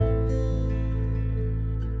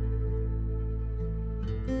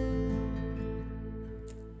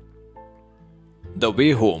The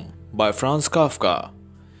Way Home by Franz Kafka.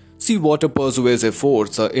 See what a persuasive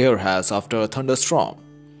force the air has after a thunderstorm.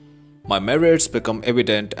 My merits become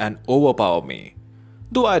evident and overpower me.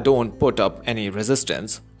 Though I don't put up any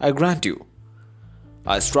resistance, I grant you.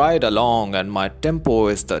 I stride along and my tempo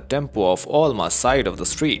is the tempo of all my side of the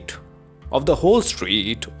street, of the whole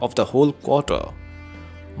street, of the whole quarter.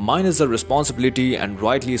 Mine is the responsibility and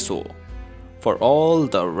rightly so, for all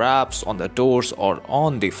the raps on the doors or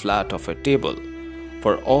on the flat of a table,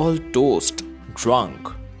 for all toast, drunk,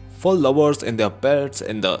 for lovers in their beds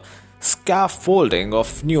in the scaffolding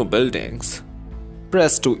of new buildings,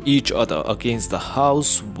 pressed to each other against the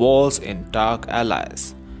house walls in dark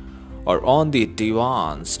alleys, or on the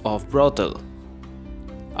divans of brothel.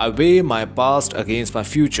 I weigh my past against my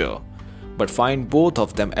future, but find both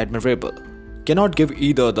of them admirable, cannot give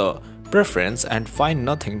either the preference and find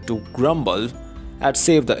nothing to grumble at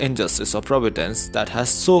save the injustice of Providence that has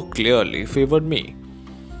so clearly favored me.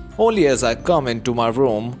 Only as I come into my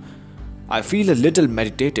room, I feel a little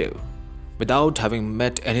meditative, without having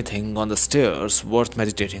met anything on the stairs worth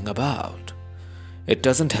meditating about. It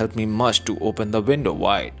doesn't help me much to open the window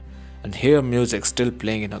wide and hear music still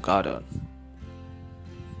playing in a garden.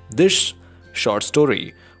 This short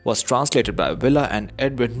story was translated by Willa and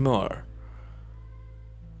Edwin Moore.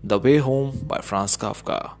 The Way Home by Franz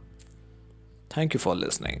Kafka. Thank you for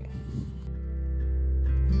listening.